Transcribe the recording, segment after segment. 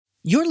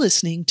You're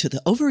listening to the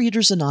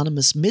Overeaters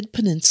Anonymous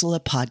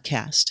Mid-Peninsula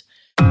podcast.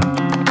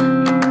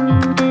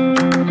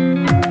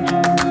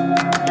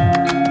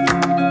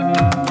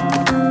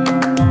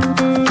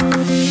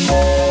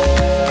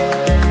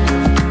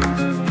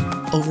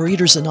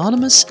 Overeaters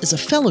Anonymous is a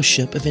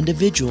fellowship of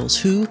individuals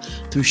who,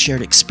 through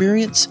shared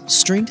experience,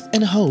 strength,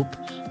 and hope,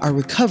 are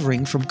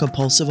recovering from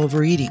compulsive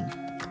overeating.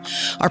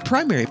 Our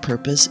primary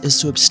purpose is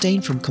to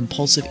abstain from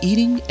compulsive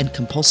eating and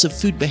compulsive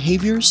food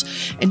behaviors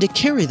and to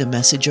carry the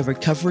message of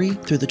recovery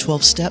through the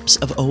 12 steps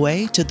of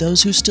OA to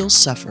those who still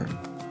suffer.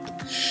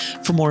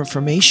 For more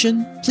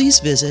information,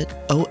 please visit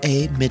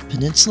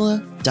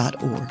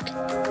oamidpeninsula.org.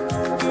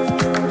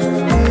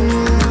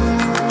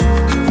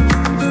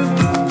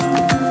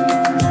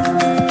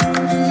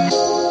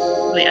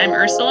 I'm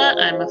Ursula.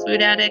 I'm a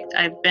food addict.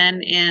 I've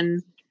been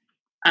in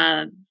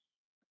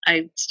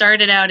I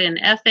started out in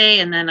FA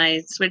and then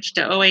I switched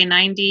to OA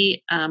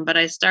 90, but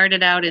I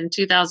started out in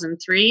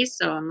 2003,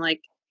 so I'm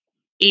like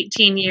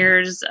 18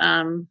 years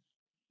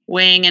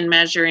weighing and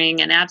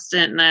measuring and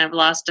abstinent, and I've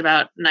lost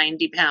about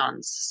 90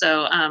 pounds.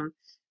 So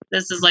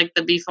this is like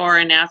the before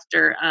and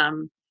after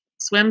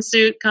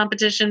swimsuit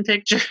competition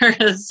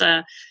pictures.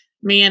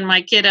 Me and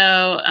my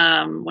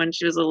kiddo when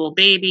she was a little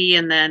baby,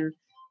 and then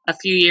a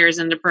few years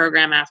into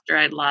program after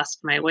I'd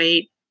lost my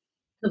weight.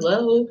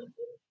 Hello.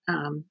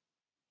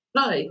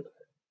 Hi.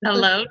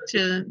 Hello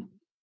to,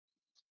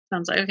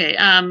 sounds like, okay.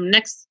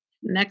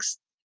 Next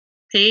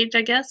page,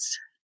 I guess.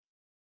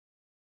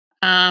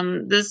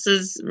 This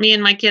is me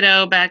and my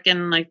kiddo back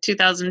in like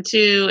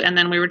 2002, and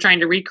then we were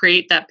trying to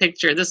recreate that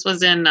picture. This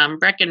was in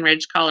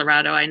Breckenridge,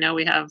 Colorado. I know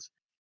we have,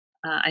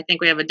 I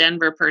think we have a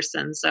Denver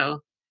person.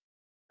 So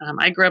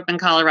I grew up in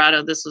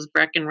Colorado. This was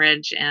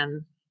Breckenridge,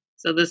 and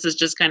so this is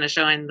just kind of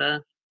showing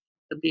the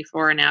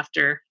before and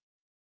after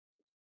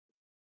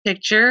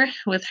picture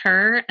with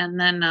her. And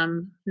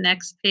then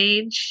next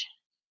page.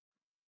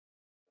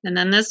 And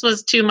then this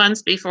was 2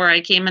 months before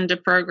I came into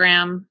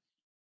program.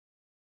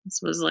 This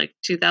was like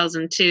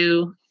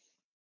 2002.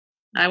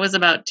 I was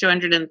about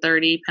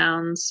 230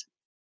 pounds.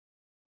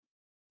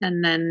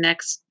 And then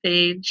next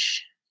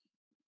page.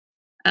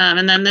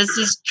 And then this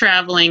is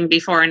traveling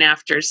before and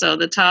after. So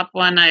the top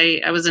one,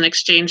 I was an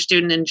exchange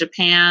student in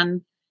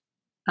Japan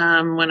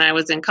when I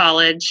was in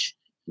college.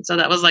 So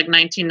that was like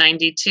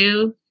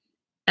 1992.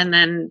 And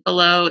then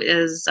below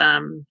is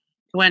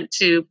went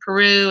to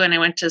Peru and I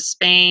went to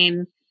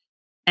Spain.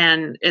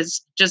 And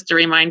it's just a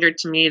reminder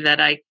to me that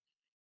I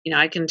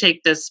can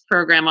take this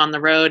program on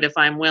the road if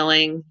I'm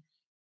willing,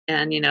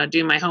 and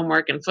do my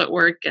homework and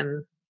footwork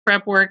and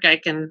prep work. I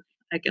can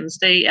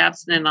stay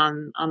abstinent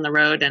on the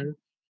road and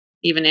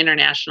even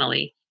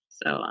internationally.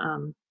 So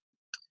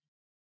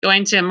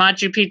going to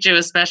Machu Picchu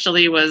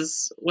especially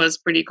was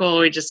pretty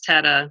cool.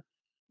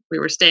 We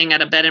were staying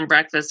at a bed and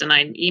breakfast, and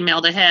I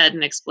emailed ahead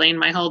and explained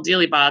my whole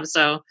dealy bob.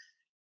 So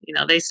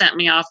they sent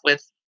me off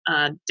with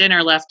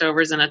dinner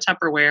leftovers in a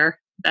Tupperware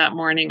that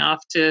morning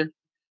off to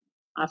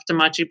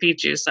Machu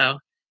Picchu. So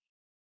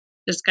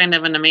just kind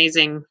of an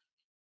amazing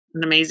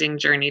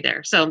journey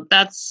there. So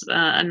that's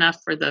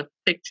enough for the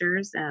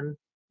pictures, and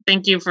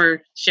thank you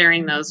for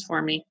sharing those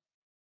for me.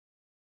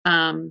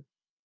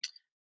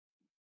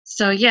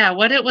 So yeah,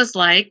 what it was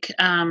like,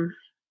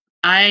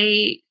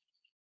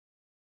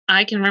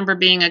 I can remember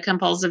being a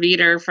compulsive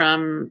eater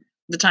from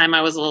the time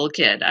I was a little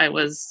kid. I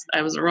was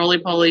a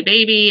roly-poly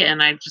baby,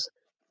 and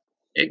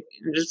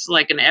just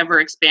like an ever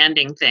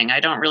expanding thing. I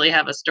don't really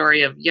have a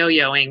story of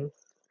yo-yoing.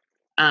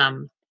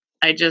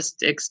 I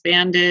just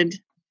expanded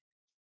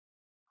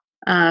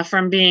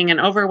from being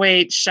an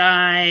overweight,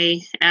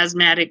 shy,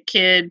 asthmatic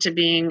kid to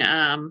being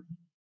an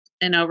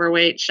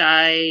overweight,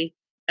 shy,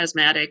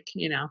 asthmatic,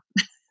 young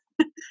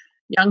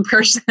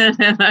person.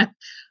 And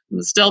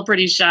I'm still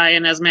pretty shy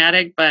and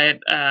asthmatic, but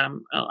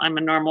I'm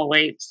a normal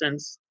weight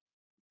since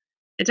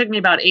it took me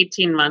about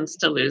 18 months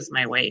to lose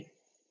my weight.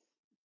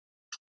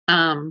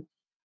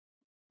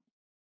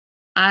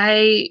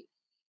 I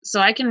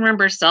can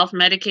remember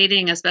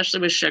self-medicating,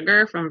 especially with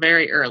sugar, from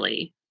very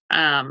early.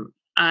 I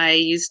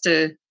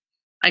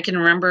can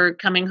remember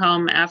coming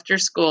home after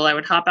school. I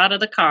would hop out of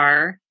the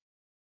car,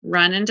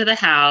 run into the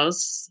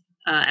house.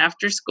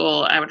 After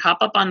school, I would hop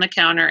up on the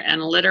counter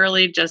and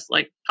literally just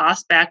like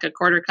toss back a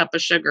quarter cup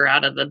of sugar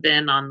out of the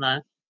bin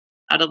out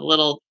of the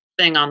little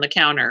thing on the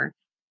counter.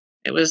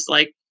 It was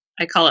like,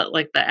 I call it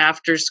like the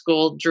after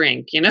school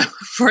drink,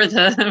 for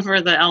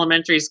the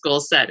elementary school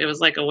set. It was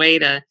like a way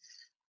to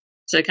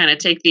kind of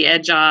take the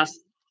edge off.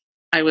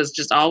 I was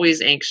just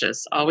always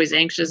anxious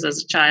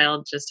as a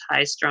child, just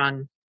high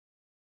strung,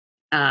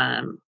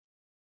 and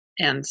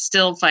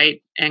still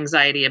fight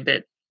anxiety a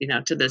bit,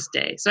 to this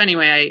day. So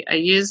anyway, I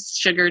used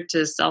sugar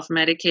to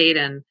self-medicate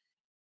and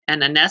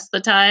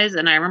anesthetize.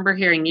 And I remember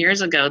hearing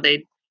years ago,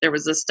 there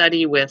was a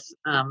study with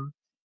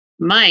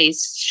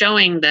mice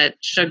showing that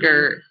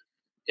sugar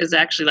is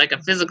actually like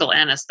a physical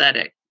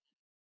anesthetic.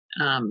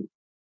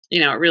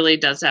 It really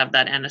does have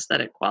that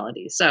anesthetic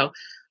quality. So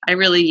I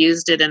really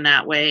used it in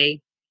that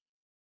way.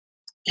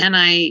 And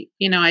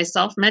I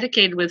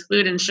self-medicated with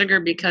food and sugar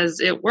because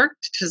it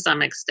worked to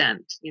some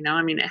extent.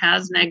 I mean, it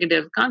has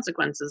negative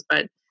consequences,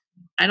 but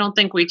I don't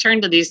think we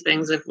turn to these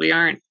things if we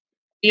aren't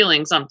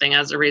feeling something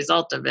as a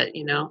result of it.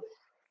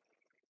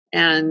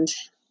 And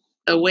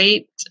the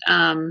weight,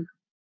 I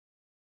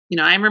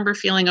remember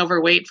feeling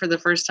overweight for the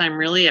first time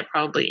really at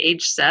probably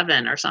age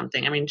 7 or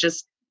something. I mean,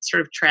 just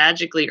sort of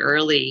tragically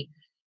early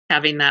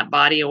having that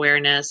body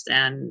awareness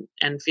and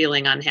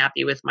feeling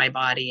unhappy with my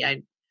body.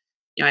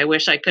 I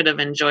wish I could have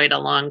enjoyed a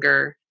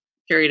longer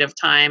period of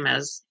time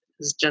as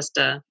just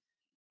a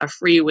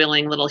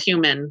free-willing little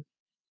human,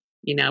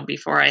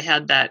 before I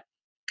had that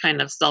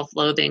kind of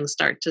self-loathing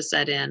start to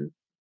set in.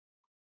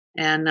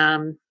 And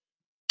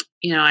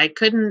I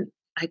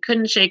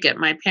couldn't shake it.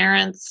 My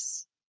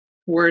parents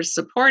were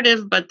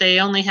supportive, but they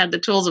only had the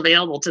tools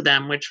available to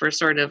them, which were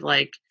sort of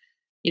like,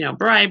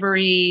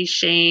 bribery,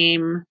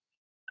 shame.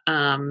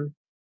 Um,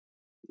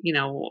 you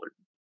know,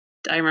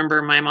 I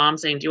remember my mom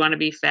saying, "Do you want to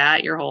be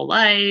fat your whole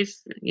life?"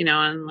 And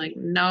I'm like,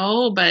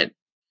 "No," but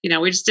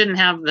we just didn't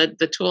have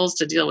the tools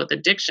to deal with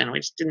addiction. We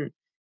just didn't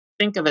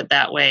think of it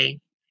that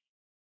way.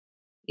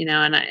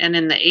 And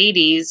in the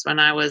 80s when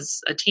I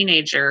was a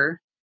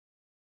teenager,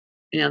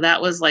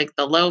 that was like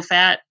the low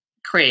fat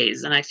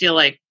craze, and I feel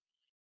like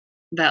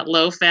that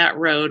low fat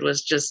road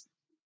was just,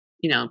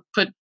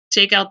 put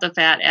take out the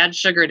fat, add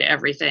sugar to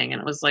everything,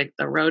 and it was like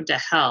the road to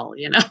hell.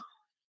 It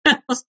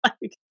was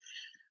like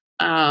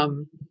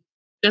um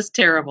just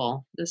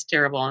terrible.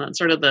 And it's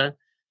sort of the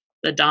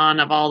dawn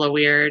of all the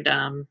weird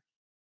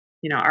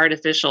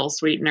artificial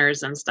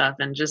sweeteners and stuff,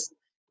 and just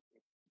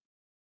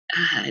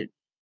uh,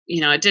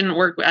 it didn't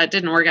work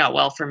out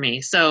well for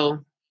me.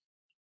 So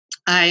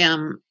I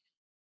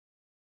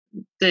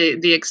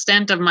the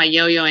extent of my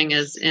yo-yoing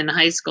is in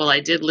high school I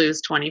did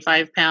lose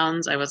 25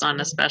 pounds. I was on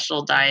a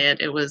special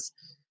diet. It was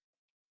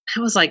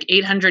like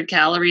 800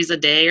 calories a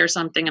day or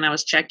something, and I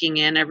was checking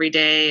in every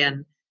day.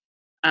 And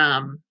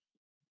um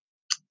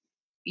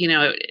you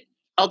know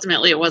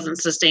ultimately it wasn't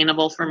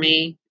sustainable for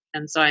me,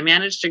 and so I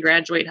managed to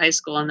graduate high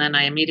school, and then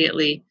I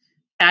immediately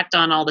packed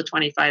on all the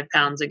 25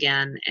 pounds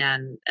again,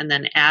 and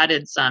then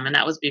added some, and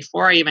that was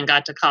before I even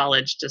got to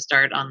college to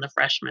start on the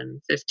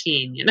freshman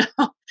 15.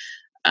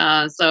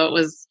 So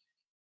it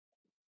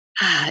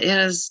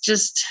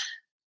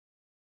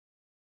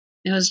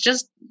was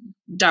just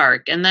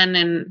dark. And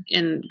then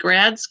in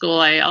grad school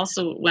I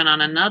also went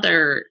on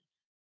another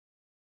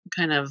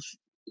kind of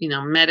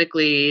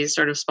medically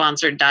sort of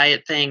sponsored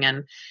diet thing,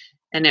 and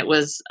it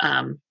was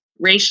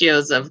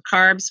ratios of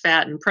carbs,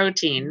 fat, and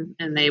protein,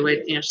 and they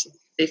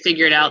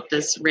figured out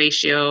this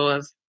ratio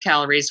of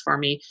calories for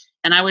me,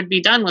 and I would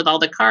be done with all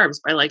the carbs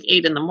by like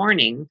 8 in the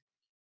morning.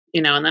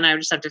 And then I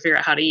would just have to figure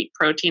out how to eat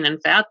protein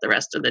and fat the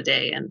rest of the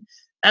day. And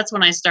that's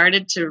when I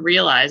started to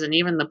realize, and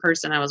even the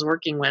person I was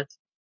working with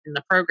in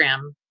the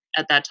program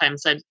at that time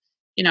said,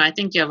 "I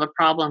think you have a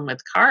problem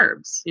with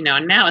carbs."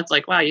 And now it's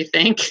like, wow, you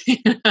think?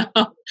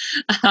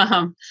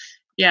 um,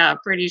 yeah,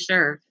 pretty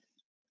sure.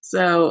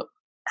 So,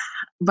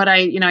 but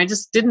I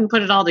just didn't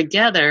put it all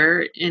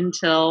together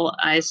until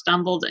I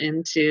stumbled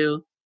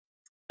into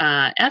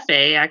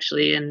FA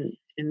actually in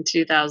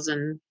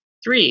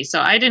 2003. So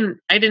I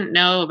didn't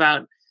know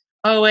about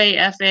OA,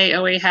 FA,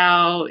 OA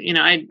how.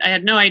 I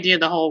had no idea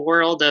the whole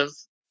world of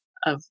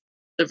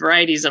the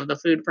varieties of the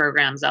food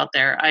programs out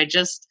there. I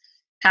just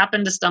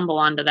happened to stumble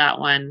onto that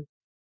one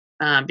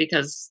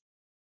because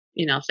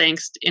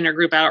thanks to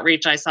intergroup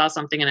outreach, I saw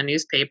something in a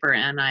newspaper,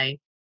 and I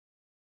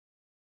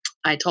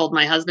told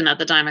my husband at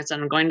the time. I said,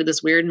 "I'm going to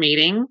this weird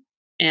meeting,"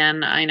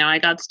 and I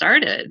got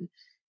started.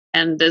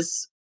 And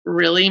this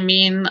really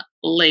mean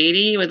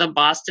lady with a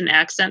Boston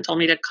accent told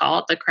me to call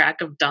at the crack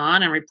of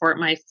dawn and report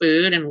my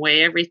food and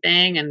weigh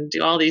everything and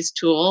do all these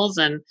tools.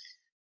 And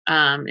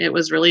it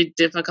was really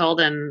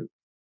difficult and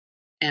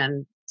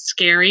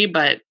scary,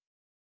 but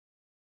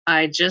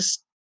I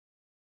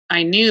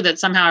knew that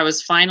somehow I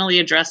was finally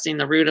addressing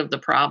the root of the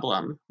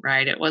problem,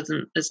 right?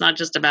 It's not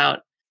just about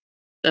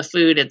the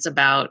food, it's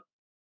about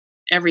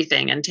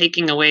everything, and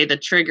taking away the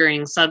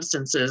triggering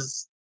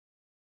substances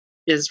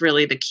is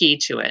really the key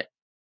to it.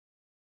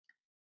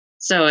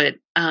 So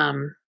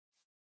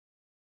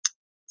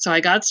so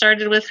I got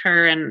started with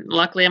her, and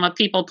luckily I'm a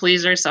people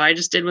pleaser, so I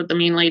just did what the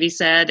mean lady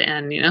said,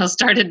 and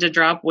started to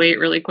drop weight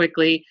really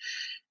quickly.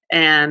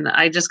 And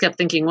I just kept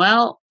thinking,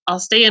 well, I'll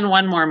stay in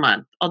one more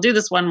month. I'll do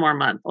this one more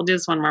month. I'll do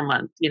this one more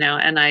month,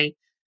 and I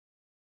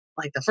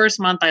like the first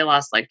month I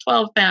lost like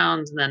 12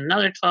 pounds, and then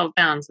another 12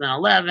 pounds, and then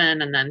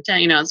 11, and then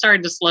 10. It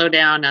started to slow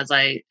down as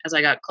I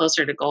got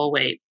closer to goal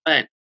weight.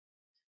 But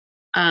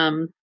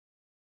um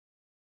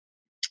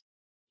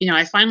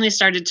I finally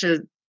started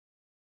to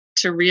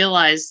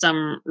realize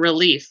some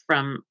relief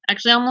from,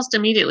 actually almost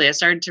immediately I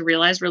started to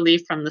realize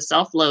relief from the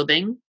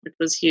self-loathing, which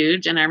was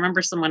huge. And I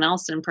remember someone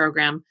else in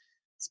program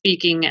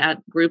speaking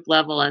at group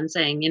level and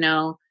saying,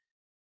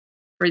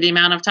 for the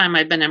amount of time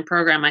I've been in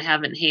program, I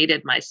haven't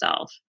hated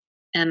myself.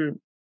 And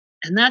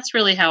that's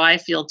really how I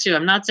feel too.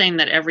 I'm not saying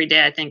that every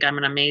day I think I'm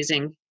an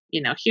amazing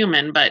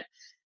human, but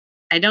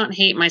I don't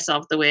hate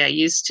myself the way I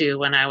used to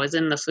when I was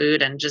in the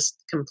food and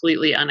just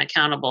completely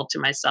unaccountable to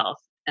myself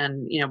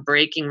and,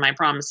 breaking my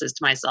promises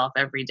to myself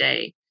every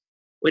day,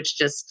 which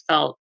just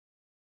felt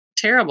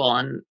terrible.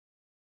 And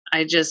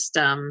I just,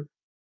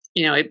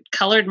 it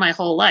colored my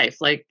whole life.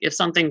 Like if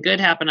something good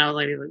happened, I was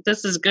like,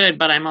 this is good,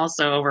 but I'm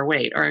also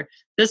overweight, or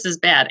this is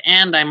bad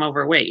and I'm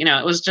overweight.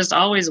 It was just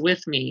always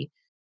with me.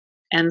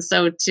 And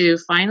so to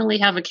finally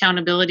have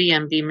accountability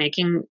and be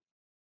making,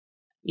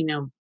 you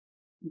know,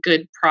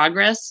 good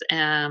progress,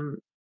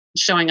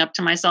 showing up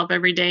to myself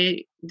every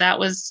day, that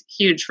was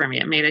huge for me.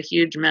 It made a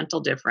huge mental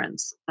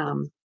difference.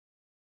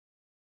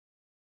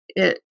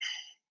 It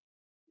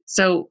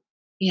so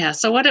yeah,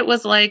 so what it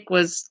was like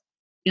was,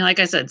 like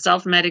I said,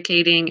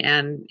 self-medicating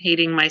and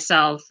hating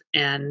myself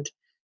and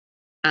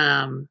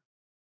um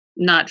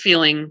not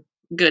feeling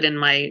good in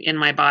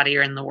my body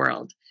or in the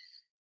world.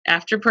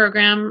 After I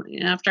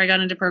got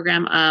into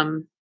program,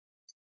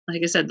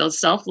 like I said, those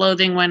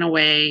self-loathing went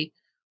away,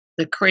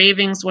 the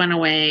cravings went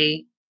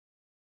away.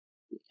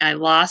 I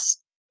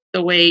lost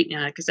the weight.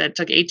 Like I said, it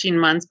took 18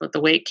 months, but the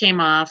weight came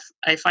off.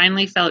 I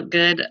finally felt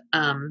good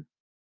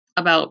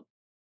about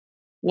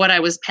what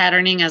I was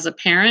patterning as a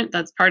parent.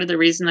 That's part of the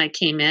reason I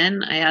came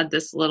in. I had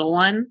this little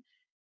one,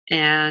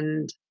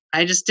 and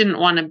I just didn't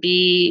want to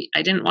be.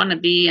 I didn't want to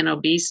be an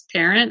obese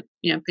parent.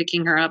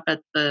 Picking her up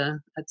at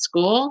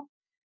school,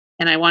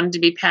 and I wanted to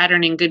be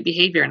patterning good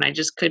behavior, and I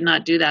just could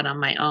not do that on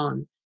my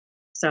own.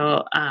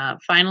 So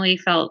finally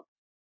felt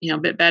a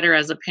bit better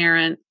as a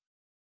parent.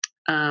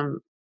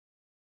 Um,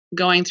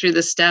 Going through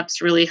the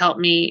steps really helped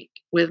me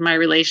with my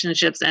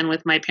relationships and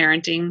with my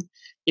parenting.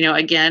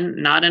 Again,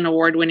 not an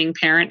award-winning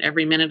parent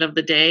every minute of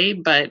the day,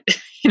 but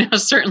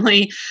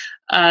certainly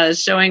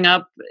showing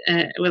up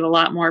with a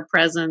lot more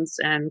presence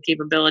and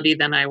capability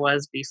than I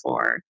was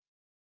before.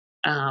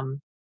 Um,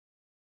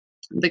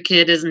 the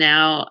kid is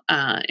now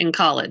in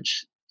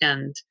college,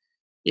 and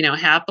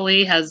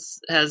happily has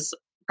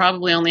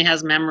probably only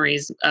has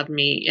memories of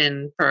me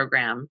in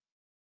program,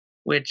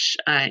 which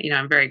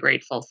I'm very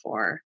grateful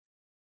for.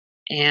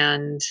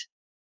 And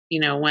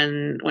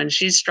when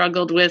she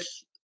struggled with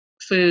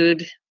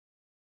food,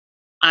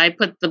 I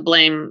put the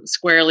blame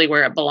squarely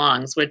where it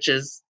belongs, which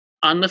is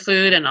on the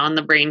food and on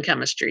the brain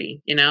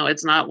chemistry.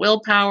 It's not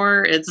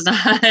willpower. It's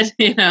not,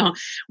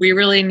 we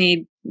really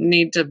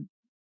need to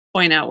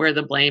point out where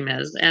the blame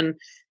is. And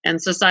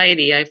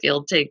society, I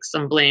feel, takes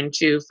some blame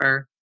too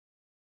for,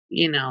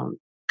 you know,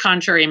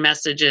 contrary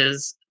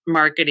messages,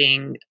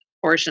 marketing,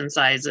 portion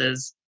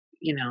sizes,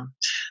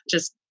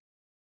 just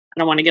I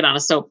don't want to get on a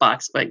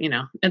soapbox, but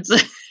it's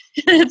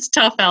it's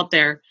tough out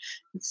there.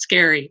 It's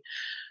scary.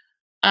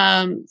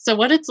 So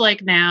what it's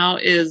like now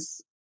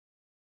is,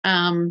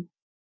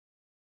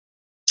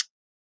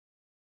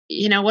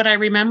 what I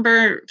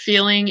remember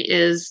feeling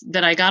is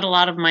that I got a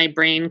lot of my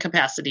brain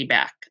capacity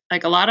back.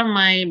 Like a lot of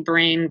my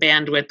brain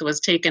bandwidth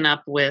was taken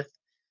up with,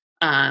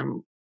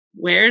 um,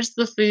 where's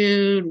the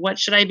food? What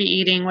should I be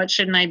eating? What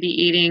shouldn't I be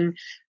eating?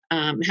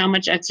 How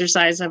much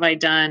exercise have I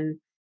done?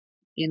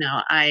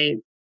 I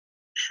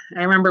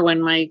remember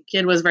when my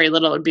kid was very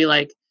little, it would be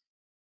like,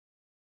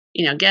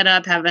 get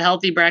up, have a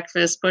healthy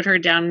breakfast, put her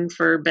down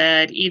for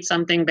bed, eat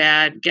something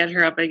bad, get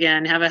her up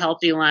again, have a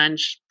healthy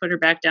lunch, put her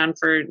back down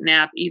for a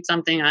nap, eat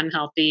something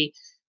unhealthy.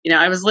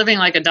 I was living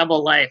like a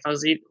double life. I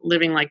was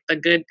living like the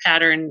good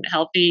pattern,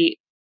 healthy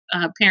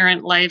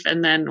parent life.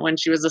 And then when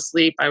she was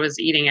asleep, I was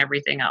eating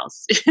everything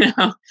else,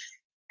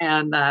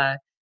 And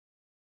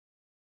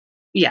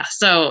yeah,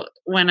 so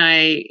when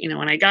I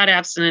got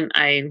abstinent,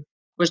 I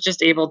was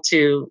just able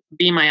to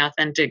be my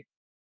authentic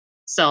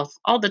self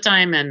all the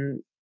time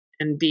and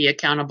be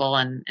accountable,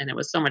 and it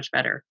was so much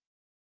better.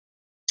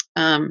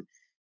 Um,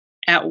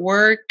 at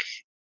work,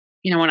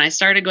 when I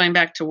started going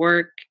back to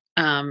work,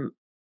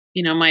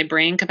 my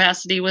brain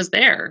capacity was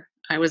there.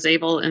 I was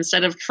able,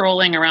 instead of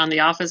trolling around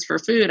the office for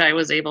food, I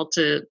was able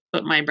to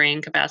put my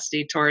brain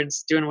capacity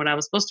towards doing what I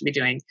was supposed to be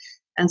doing.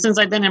 And since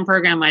I've been in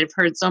program, I've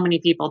heard so many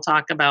people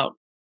talk about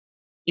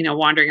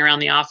wandering around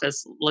the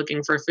office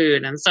looking for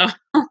food. And so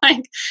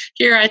like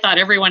here, I thought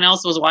everyone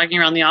else was walking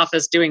around the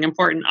office doing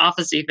important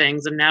officey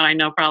things. And now I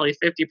know probably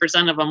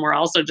 50% of them were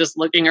also just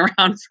looking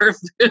around for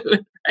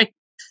food. Right.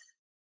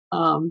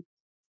 Um,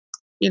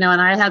 and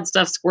I had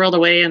stuff squirreled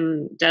away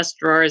in desk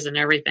drawers and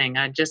everything.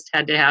 I just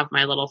had to have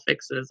my little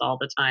fixes all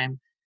the time.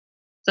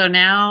 So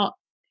now,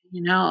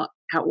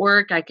 at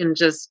work, I can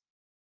just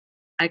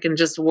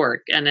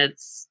work, and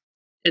it's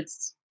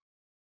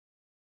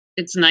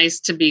it's nice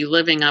to be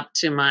living up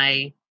to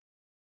my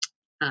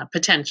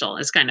potential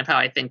is kind of how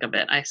I think of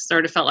it. I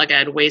sort of felt like I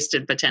had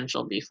wasted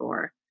potential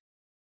before.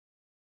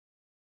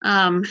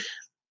 Um,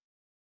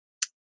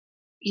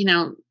 you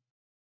know,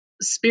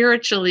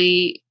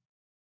 Spiritually,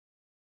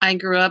 I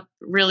grew up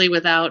really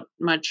without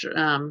much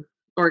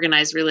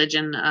organized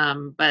religion,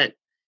 but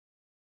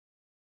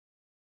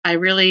I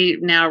really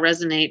now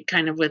resonate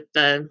kind of with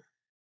the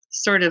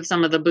sort of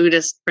some of the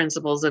Buddhist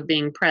principles of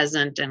being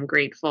present and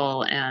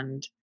grateful,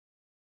 and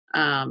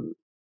um,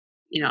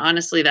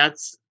 honestly,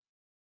 that's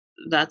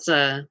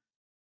a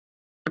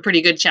a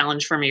pretty good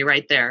challenge for me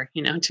right there,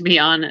 to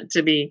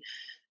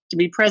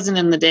be present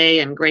in the day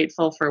and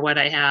grateful for what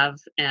I have.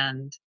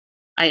 And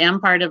I am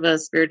part of a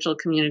spiritual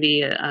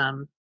community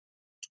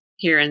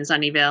here in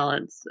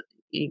Sunnyvale. It's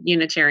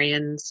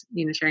Unitarian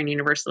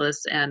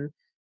Universalists, and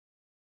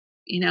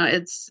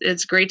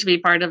it's great to be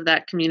part of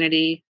that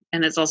community,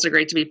 and it's also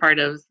great to be part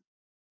of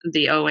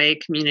the OA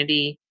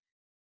community.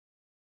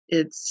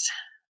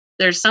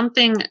 There's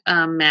something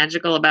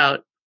magical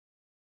about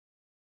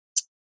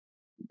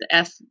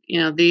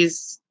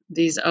these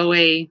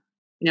OA,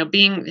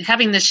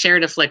 having this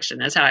shared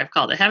affliction is how I've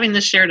called it. Having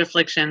this shared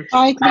affliction.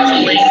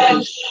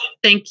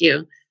 Thank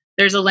you.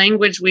 There's a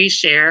language we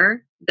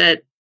share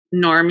that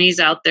normies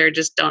out there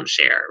just don't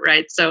share,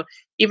 right? So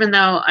even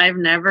though I've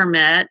never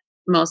met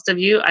most of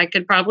you, I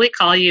could probably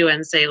call you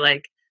and say,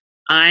 like,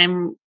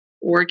 I'm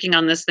working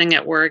on this thing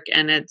at work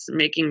and it's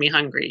making me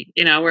hungry,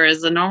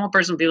 whereas the normal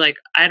person would be like,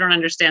 I don't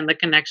understand the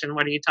connection.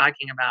 What are you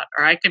talking about?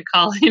 Or I could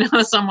call,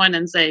 someone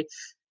and say,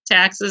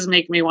 taxes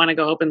make me want to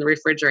go open the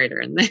refrigerator,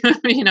 and they,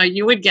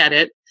 you would get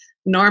it.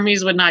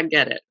 Normies would not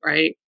get it,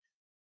 right?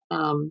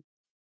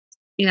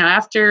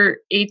 After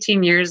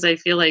 18 years, I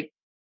feel like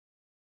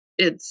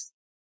it's,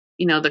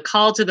 the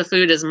call to the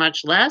food is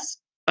much less,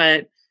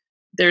 but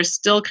there's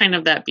still kind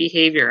of that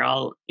behavior.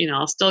 I'll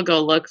still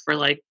go look for,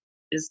 like,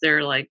 is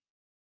there like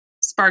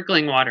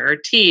sparkling water or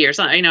tea or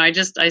something? I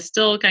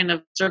still kind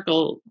of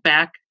circle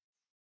back.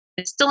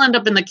 I still end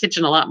up in the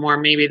kitchen a lot more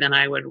maybe than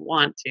I would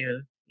want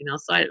to,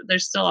 so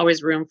there's still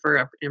always room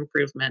for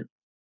improvement.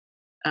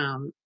 I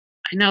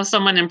know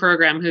someone in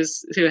program who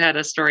had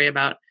a story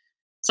about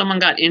someone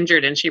got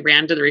injured and she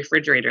ran to the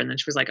refrigerator, and then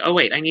she was like, oh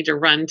wait, I need to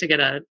run to get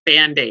a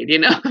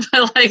Band-Aid,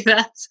 but like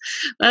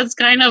that's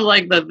kind of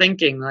like the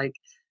thinking, like,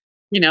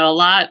 a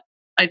lot.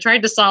 I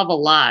tried to solve a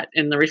lot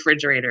in the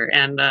refrigerator,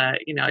 and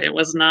it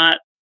was not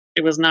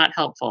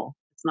helpful.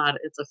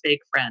 It's a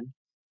fake friend.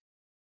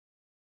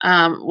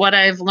 What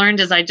I've learned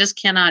is I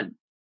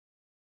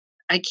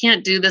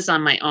can't do this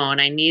on my own.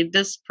 I need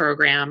this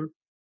program.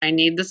 I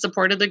need the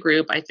support of the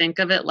group. I think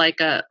of it like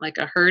a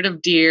herd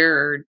of deer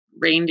or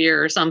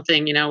reindeer or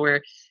something,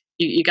 where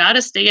you got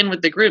to stay in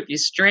with the group. You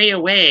stray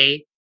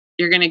away,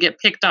 you're going to get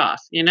picked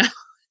off,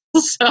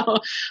 So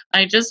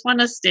I just want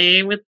to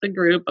stay with the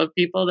group of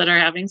people that are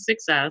having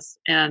success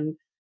and,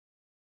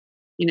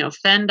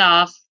 fend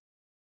off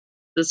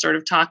the sort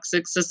of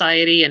toxic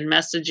society and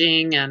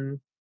messaging and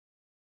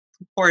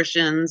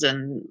portions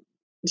and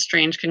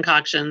strange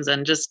concoctions,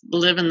 and just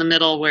live in the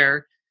middle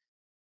where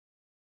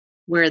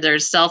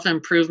there's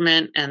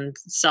self-improvement and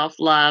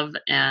self-love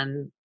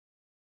and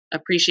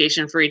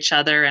appreciation for each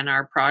other and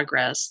our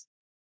progress.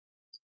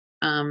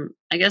 I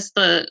guess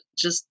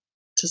just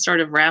to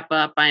sort of wrap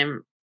up,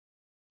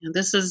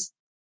 this is,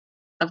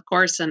 of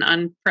course, an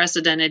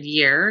unprecedented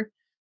year.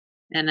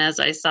 And as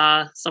I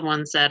saw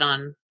someone said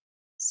on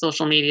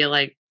social media,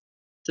 like,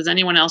 does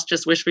anyone else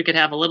just wish we could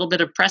have a little bit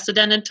of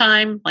precedented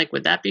time? Like,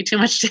 would that be too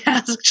much to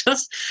ask?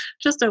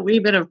 Just a wee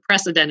bit of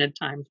precedented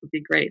time would be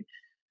great.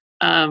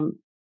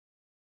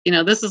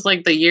 This is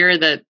like the year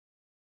that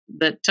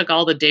took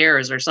all the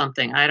dares or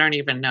something. I don't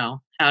even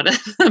know how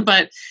to,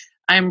 but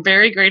I'm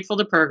very grateful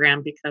to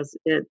program because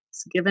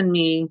it's given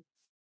me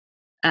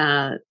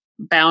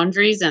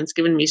boundaries and it's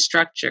given me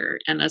structure.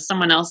 And as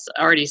someone else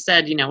already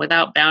said,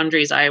 without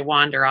boundaries, I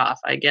wander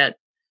off. I get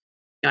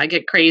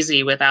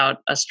crazy without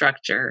a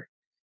structure.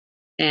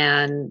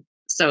 And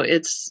so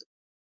it's,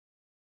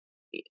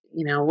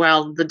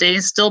 while the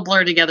days still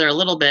blur together a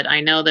little bit,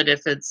 I know that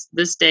if it's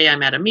this day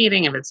I'm at a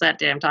meeting, if it's that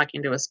day I'm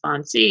talking to a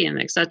sponsee, and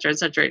et cetera,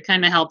 it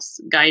kind of helps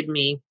guide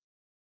me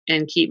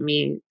and keep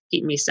me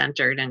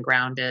centered and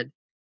grounded.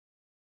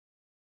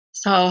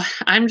 So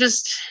I'm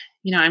just,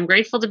 I'm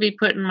grateful to be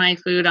putting my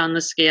food on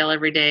the scale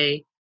every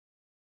day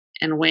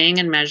and weighing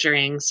and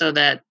measuring so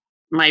that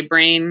my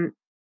brain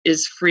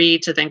is free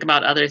to think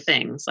about other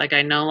things. Like,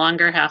 I no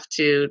longer have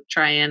to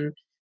try and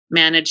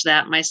manage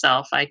that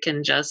myself. I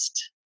can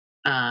just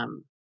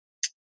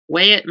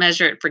weigh it,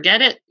 measure it,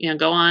 forget it,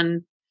 go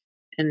on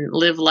and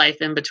live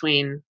life in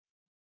between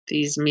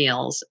these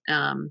meals.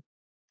 And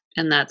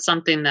that's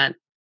something that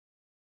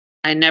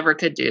I never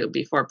could do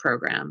before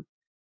program.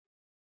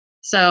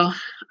 So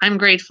I'm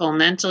grateful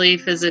mentally,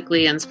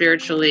 physically, and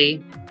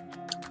spiritually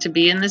to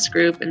be in this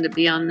group and to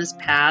be on this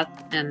path,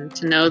 and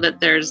to know that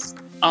there's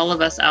all of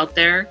us out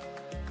there,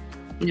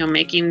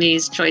 making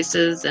these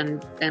choices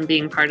and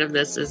being part of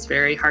this is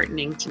very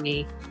heartening to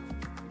me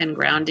and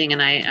grounding.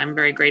 And I'm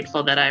very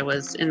grateful that I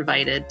was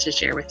invited to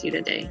share with you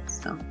today.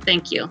 So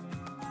thank you.